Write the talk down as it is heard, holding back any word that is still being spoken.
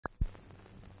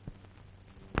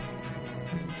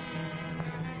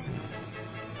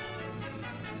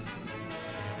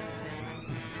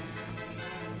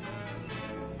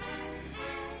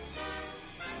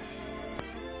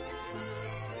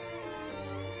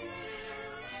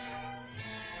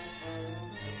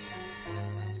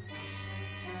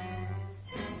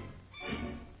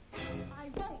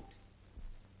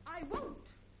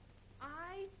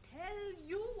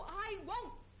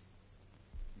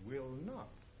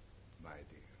my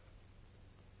dear.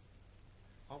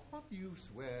 Of what you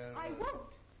swear... I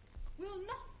won't. Will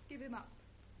not give him up.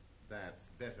 That's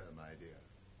better, my dear.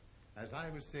 As I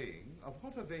was saying, of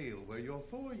what avail were your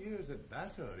 4 years at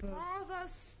Vassar? Father,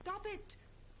 stop it.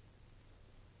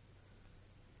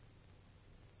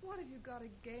 What have you got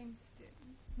against him?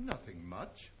 Nothing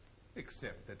much,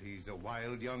 except that he's a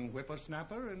wild young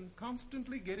whippersnapper and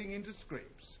constantly getting into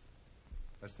scrapes.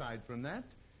 Aside from that,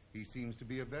 he seems to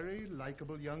be a very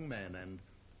likable young man and...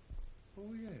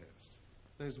 Oh, yes,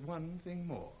 there's one thing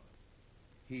more.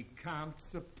 He can't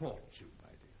support you, my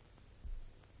dear.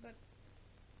 But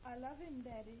I love him,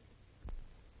 Daddy.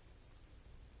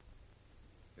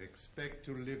 Expect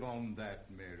to live on that,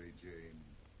 Mary Jane.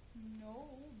 No,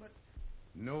 but...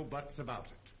 No buts about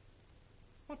it.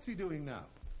 What's he doing now?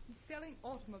 He's selling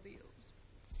automobiles.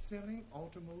 Selling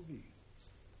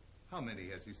automobiles. How many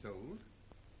has he sold?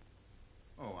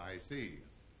 Oh, I see.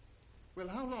 Well,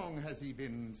 how long has he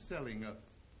been selling or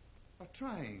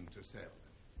trying to sell?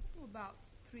 About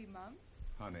 3 months.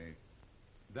 Honey,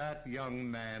 that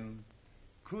young man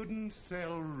couldn't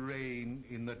sell rain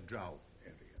in the drought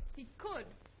area. He could.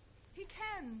 He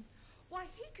can. Why,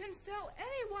 he can sell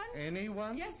anyone.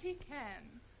 Anyone? Yes, he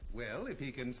can. Well, if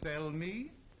he can sell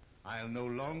me, I'll no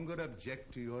longer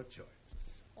object to your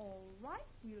choice. All right,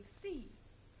 we'll see.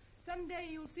 Someday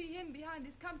you'll see him behind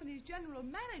his company's general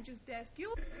manager's desk.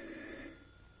 You...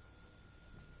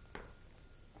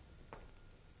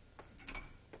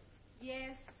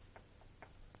 Yes.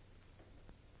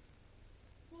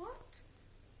 What?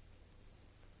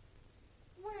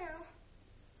 Where?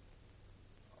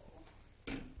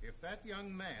 If that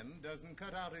young man doesn't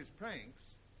cut out his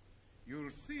pranks, you'll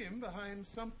see him behind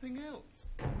something else.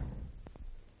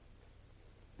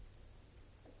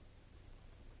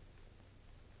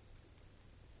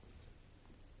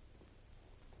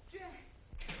 Jack.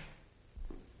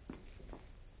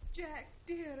 Jack,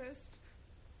 dearest.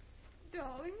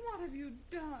 Darling, what have you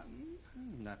done?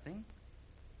 Nothing.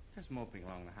 Just moping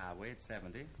along the highway at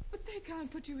 70. But they can't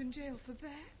put you in jail for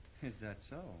that. Is that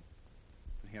so?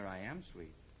 But here I am,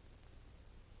 sweet.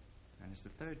 And it's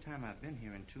the 3rd time I've been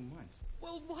here in 2 months.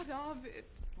 Well, what of it?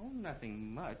 Oh,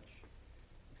 nothing much.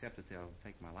 Except that they'll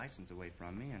take my license away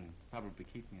from me and probably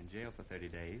keep me in jail for 30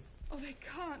 days. Oh, they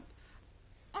can't.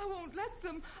 I won't let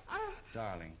them.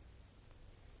 Darling.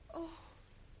 Oh,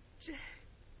 Jack.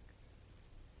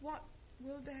 What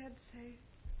will Dad say?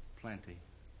 Plenty.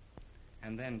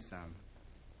 And then some.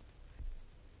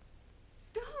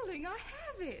 Darling, I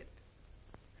have it.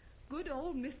 Good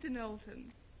old Mr.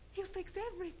 Knowlton. He'll fix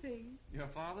everything. Your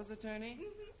father's attorney?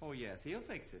 Mm-hmm. Oh, yes, he'll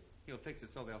fix it. He'll fix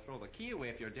it so they'll throw the key away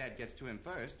if your dad gets to him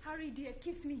first. Hurry, dear.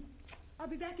 Kiss me. I'll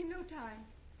be back in no time.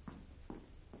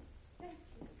 Thank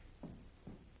you.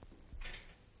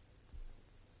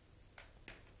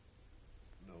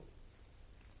 No.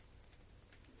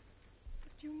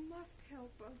 But you must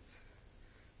help us.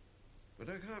 But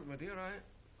I can't, my dear.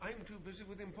 I'm too busy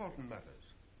with important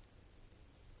matters.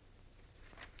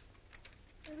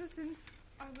 Ever since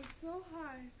I was so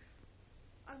high,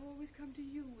 I've always come to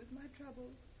you with my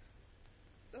troubles.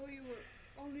 Though you were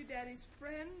only Daddy's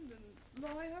friend and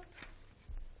lawyer,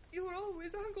 you were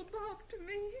always Uncle Bob to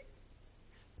me.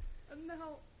 And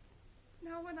now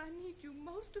when I need you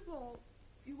most of all,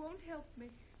 you won't help me.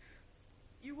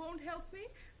 You won't help me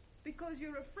because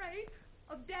you're afraid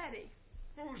of Daddy.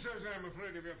 Who says I'm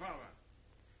afraid of your father?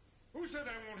 Who said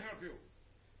I won't help you?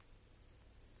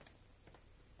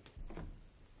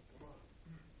 Come on.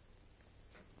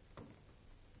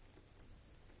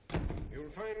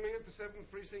 You'll find me at the 7th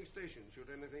Precinct Station, should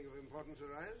anything of importance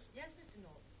arise. Yes, Mr.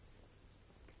 Norton.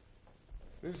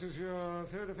 This is your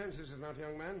 3rd offense, is it not,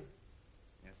 young man?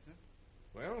 Yes, sir.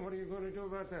 Well, what are you going to do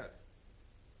about that?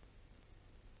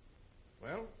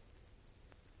 Well?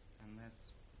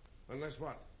 Unless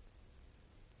what?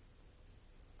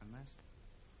 Unless...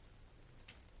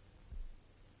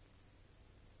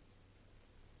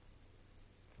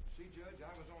 See, Judge,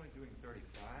 I was only doing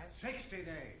 35. 60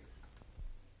 days.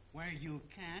 Where you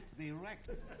can't be wrecked.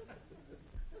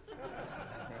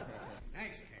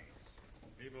 Next case.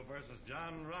 People versus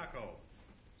John Rocco.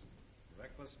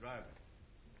 Reckless driving.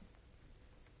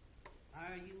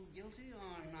 Are you guilty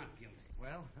or not guilty?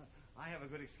 Well, I have a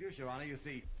good excuse, Your Honor. You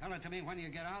see... Tell it to me when you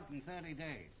get out in 30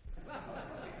 days.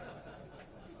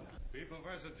 People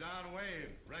versus John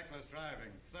Wade. Reckless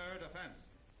driving. 3rd offense.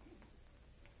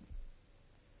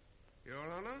 Your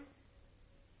Honor,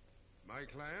 my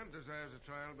client desires a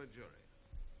trial by jury.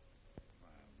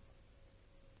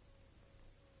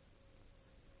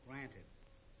 Granted.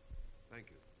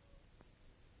 Thank you.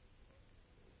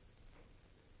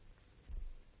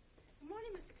 Good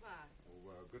morning, Mr. Clark. Oh,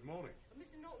 good morning.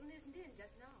 Mr. Norton isn't in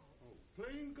just now. Oh,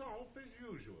 playing golf as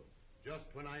usual.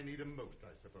 Just when I need him most,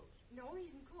 I suppose. No,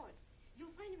 he's in court.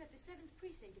 You'll find him at the 7th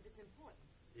precinct if it's important.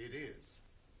 It is.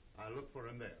 I'll look for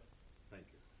him there.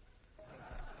 Thank you.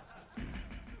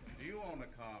 Do you own a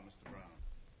car, Mr. Brown?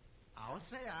 I'll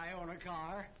say I own a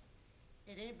car.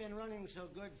 It ain't been running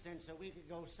so good since a week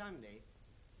ago Sunday.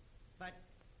 But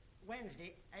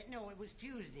Wednesday, no, it was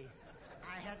Tuesday,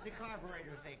 I had the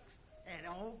carburetor fixed. And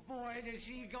oh boy, does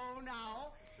she go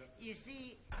now. You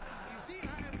see,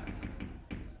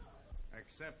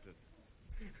 Accepted.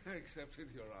 Accepted,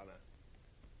 Your Honor.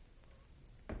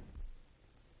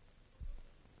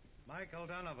 Michael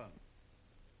Donovan.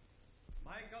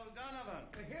 Michael Donovan.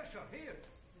 Here, sir, here.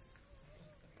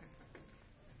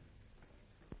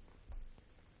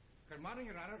 Good morning,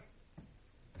 Your Honor.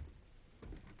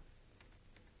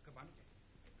 Good morning.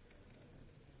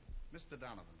 Mr.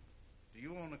 Donovan, do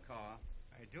you own a car?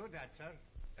 I do that, sir.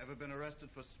 Ever been arrested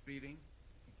for speeding?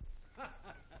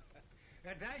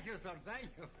 Thank you, sir,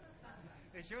 thank you.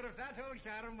 Sure, if that old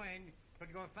car of mine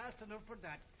could go fast enough for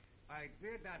that, I'd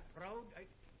be that proud.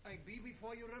 I'd be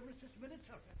before your reverence this minute,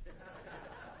 sir.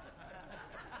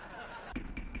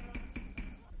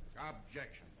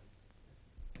 Objection.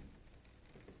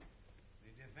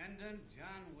 The defendant,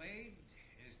 John Wade,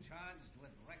 is charged with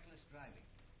reckless driving.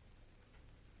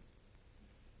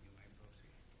 You may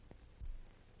proceed.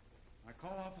 I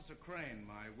call Officer Crane,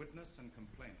 my witness and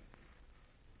complainant.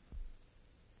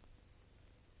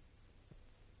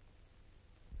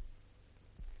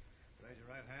 Raise your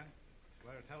right hand.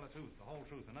 Swear to tell the truth, the whole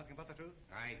truth, and nothing but the truth?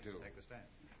 I do. Take the stand.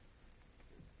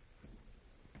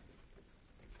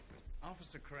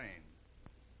 Officer Crane,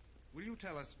 will you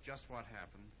tell us just what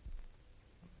happened?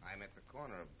 I'm at the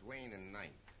corner of Duane and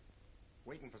 9th,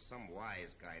 waiting for some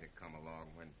wise guy to come along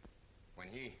when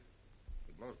he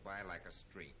blows by like a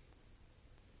streak.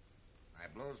 I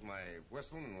blows my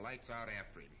whistle and lights out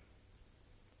after him.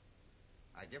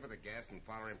 I give her the gas and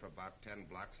follow him for about 10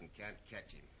 blocks and can't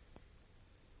catch him.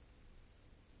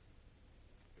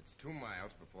 It's 2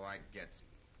 miles before I gets him.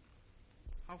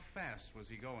 How fast was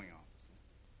he going, officer?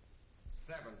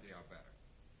 70 or better.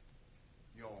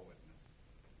 Your witness.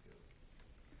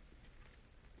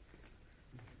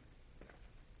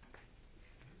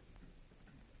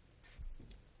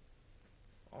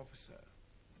 Officer,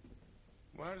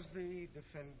 was the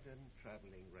defendant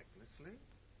traveling recklessly?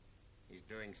 He's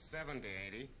doing 70,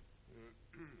 ain't he?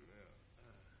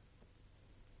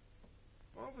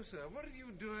 Officer, what are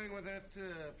you doing with that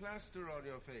plaster on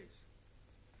your face?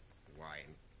 Why,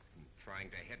 I'm trying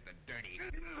to hit the dirty...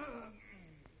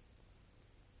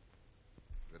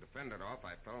 The defendant off,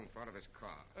 I fell in front of his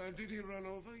car. Did he run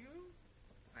over you?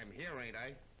 I'm here, ain't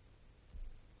I?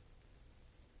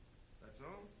 That's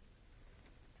all?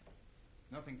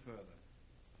 Nothing further.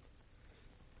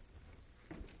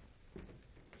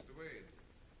 Mr. Wade,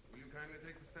 will you kindly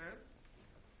take the stand?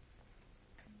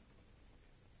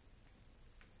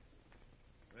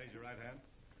 Raise your right hand.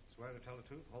 Swear to tell the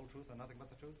truth, the whole truth, and nothing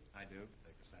but the truth? I do.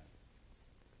 Take the stand.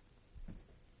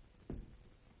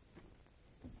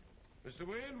 Mr.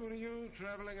 Wade, were you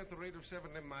traveling at the rate of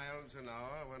 70 miles an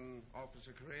hour when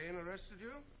Officer Crane arrested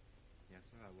you? Yes,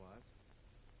 sir, I was.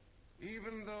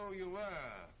 Even though you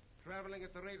were traveling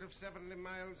at the rate of 70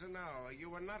 miles an hour, you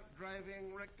were not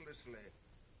driving recklessly,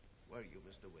 were you,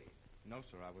 Mr. Wade? No,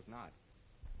 sir, I was not.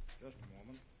 Just a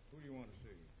moment. Who do you want to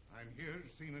see? I'm here to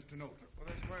see Mr. Knowlton. Well,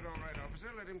 that's quite all right, officer.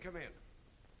 Let him come in.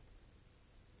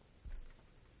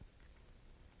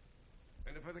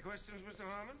 Any further questions, Mr.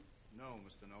 Harmon? No,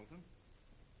 Mr. Knowlton.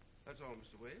 That's all,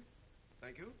 Mr. Wade.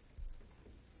 Thank you.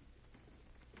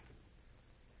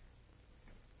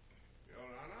 Your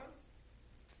Honor,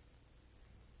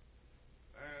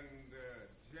 and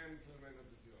gentlemen of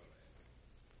the jury.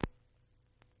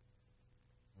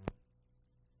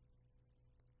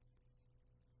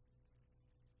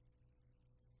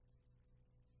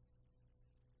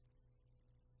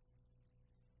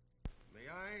 May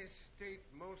I state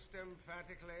most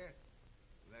emphatically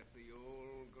that the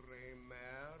old gray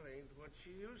mare ain't what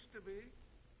she used to be?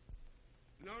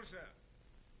 No, sir.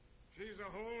 She's a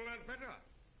whole lot better.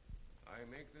 I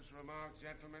make this remark,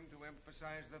 gentlemen, to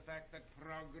emphasize the fact that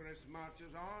progress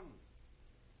marches on.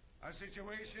 A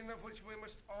situation of which we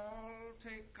must all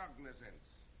take cognizance.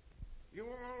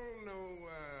 You all know,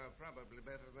 probably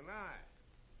better than I,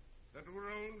 that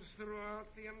roads throughout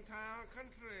the entire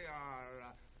country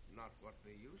are not what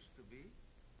they used to be.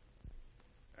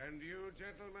 And you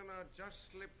gentlemen are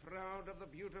justly proud of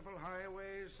the beautiful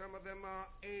highways. Some of them are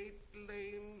 8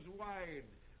 lanes wide,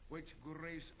 which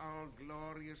grace our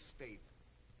glorious state.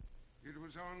 It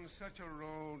was on such a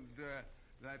road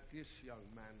that this young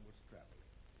man was traveling.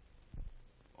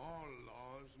 All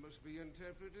laws must be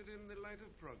interpreted in the light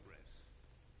of progress.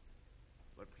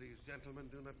 But please, gentlemen,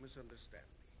 do not misunderstand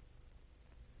me.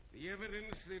 The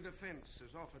evidence the defense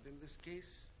has offered in this case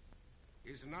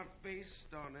is not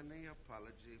based on any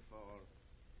apology for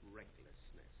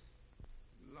recklessness.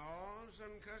 Laws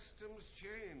and customs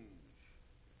change.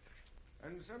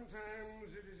 And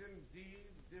sometimes it is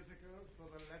indeed difficult for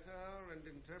the letter and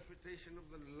interpretation of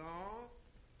the law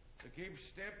to keep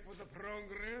step with the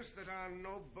progress that our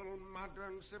noble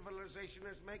modern civilization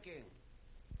is making.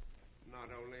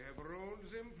 Not only have roads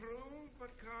improved,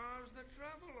 but cars that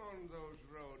travel on those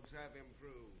roads have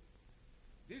improved.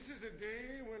 This is a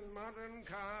day when modern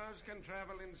cars can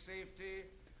travel in safety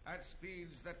at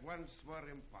speeds that once were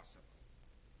impossible.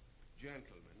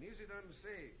 Gentlemen, is it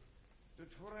unsafe to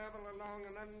travel along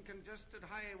an uncongested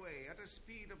highway at a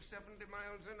speed of 70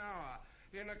 miles an hour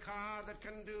in a car that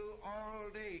can do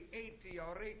all day 80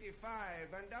 or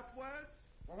 85 and upwards?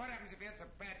 Well, what happens if he hits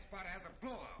a bad spot or has a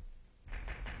blowout?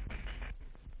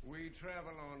 We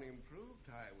travel on improved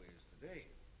highways today.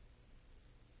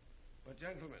 But,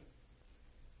 gentlemen,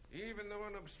 even though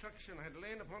an obstruction had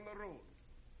lain upon the road,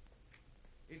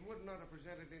 it would not have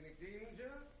presented any danger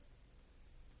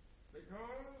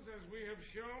because, as we have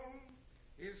shown,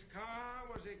 his car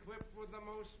was equipped with the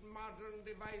most modern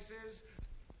devices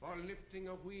for lifting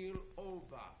a wheel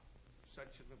over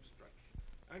such an obstruction.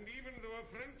 And even though a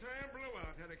front tire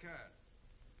blowout had occurred,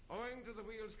 owing to the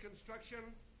wheel's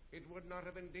construction, it would not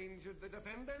have endangered the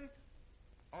defendant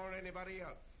or anybody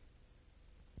else.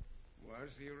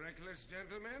 Was he reckless,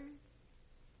 gentlemen?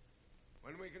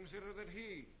 When we consider that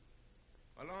he,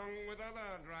 along with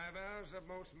other drivers of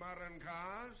most modern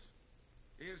cars,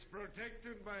 is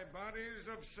protected by bodies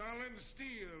of solid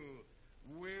steel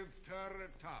with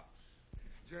turret tops.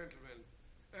 Gentlemen,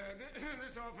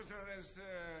 this officer has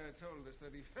told us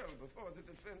that he fell before the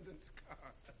defendant's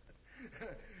car.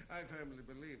 I firmly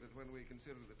believe that when we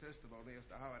consider the testimony as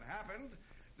to how it happened,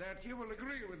 that you will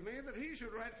agree with me that he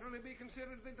should rightfully be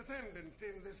considered the defendant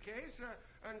in this case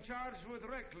and charged with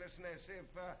recklessness,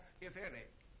 if any.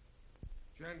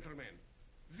 Gentlemen,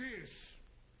 this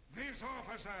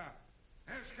officer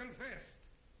has confessed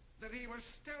that he was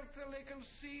stealthily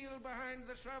concealed behind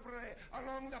the shrubbery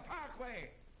along the parkway,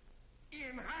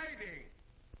 in hiding,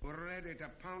 ready to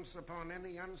pounce upon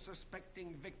any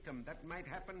unsuspecting victim that might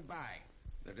happen by.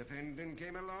 The defendant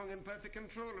came along in perfect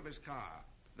control of his car,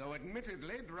 though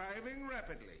admittedly driving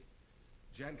rapidly.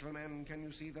 Gentlemen, can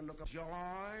you see the look of joy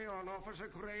on Officer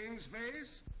Crane's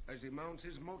face as he mounts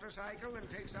his motorcycle and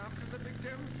takes after the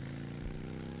victim?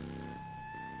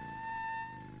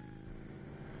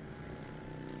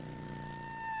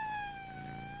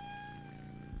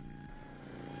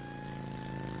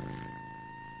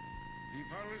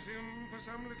 Follows him for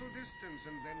some little distance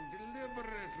and then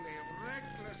deliberately,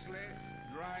 recklessly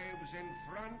drives in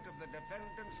front of the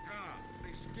defendant's car.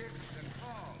 He skips and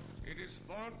falls. It is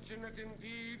fortunate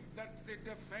indeed that the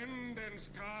defendant's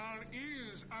car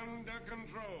is under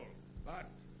control.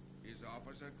 But is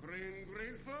Officer Crane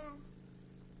grateful?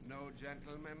 No,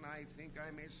 gentlemen, I think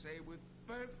I may say with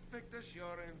perfect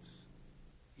assurance,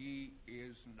 he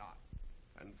is not.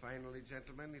 And finally,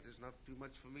 gentlemen, it is not too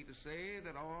much for me to say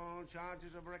that all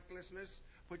charges of recklessness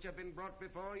which have been brought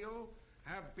before you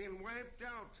have been wiped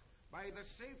out by the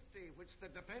safety which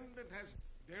the defendant has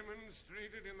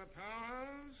demonstrated in the power,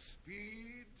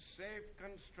 speed, safe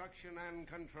construction, and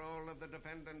control of the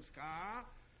defendant's car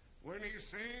when he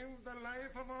saved the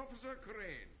life of Officer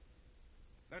Crane,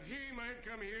 that he might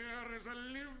come here as a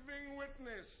living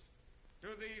witness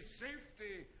to the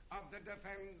safety of the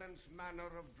defendant's manner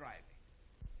of driving.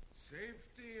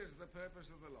 Safety is the purpose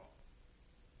of the law.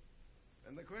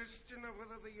 And the question of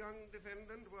whether the young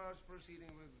defendant was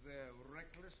proceeding with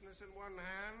recklessness in one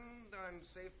hand and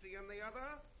safety in the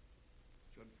other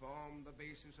should form the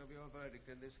basis of your verdict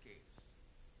in this case.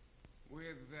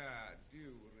 With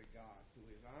due regard to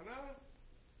his honor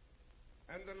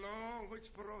and the law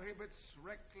which prohibits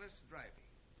reckless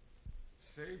driving.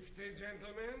 Safety,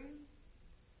 gentlemen.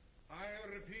 I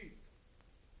repeat,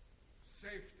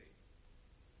 safety.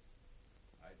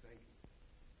 I thank you.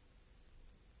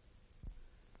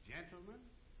 Gentlemen,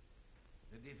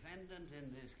 the defendant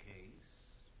in this case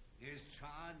is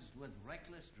charged with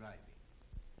reckless driving.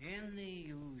 In the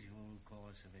usual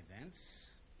course of events,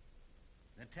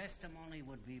 the testimony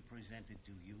would be presented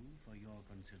to you for your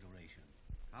consideration.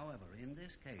 However, in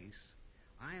this case,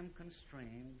 I am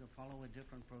constrained to follow a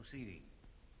different proceeding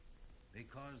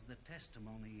because the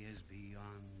testimony is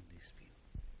beyond dispute.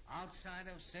 Outside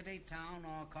of city, town,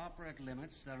 or corporate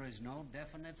limits, there is no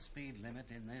definite speed limit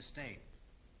in this state.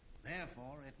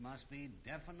 Therefore, it must be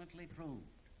definitely proved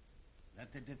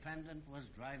that the defendant was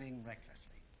driving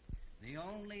recklessly. The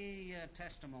only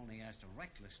testimony as to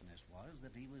recklessness was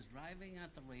that he was driving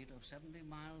at the rate of 70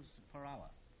 miles per hour.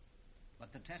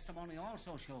 But the testimony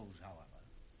also shows, however,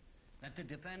 that the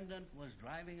defendant was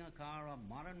driving a car of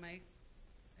modern make,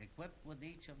 equipped with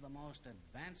each of the most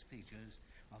advanced features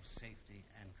of safety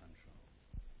and control.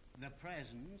 The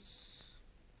presence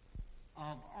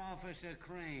of Officer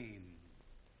Crane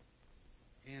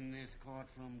in this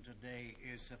courtroom today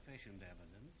is sufficient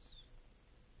evidence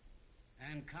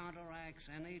and counteracts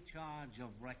any charge of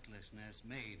recklessness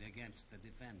made against the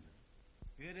defendant.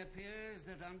 It appears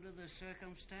that under the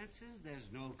circumstances, there's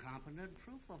no competent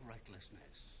proof of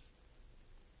recklessness.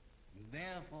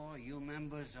 Therefore, you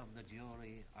members of the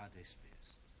jury are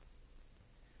dismissed.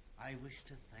 I wish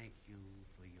to thank you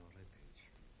for your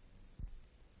attention.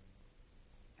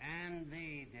 And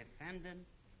the defendant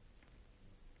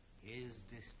is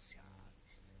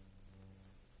discharged.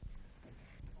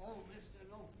 Oh, Mr.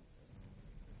 Lowe.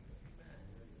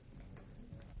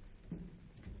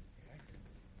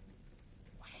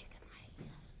 Where can I get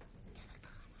a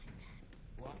car like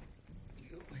that? What?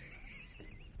 You?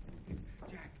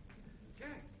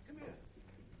 Jack, come here.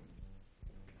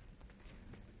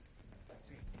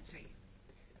 Say,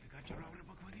 you got your order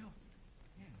book with you?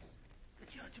 Yes. The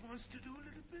judge wants to do a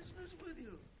little business with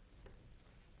you.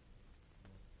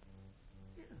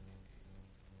 Yeah.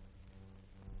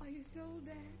 Are you sold,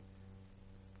 Dad?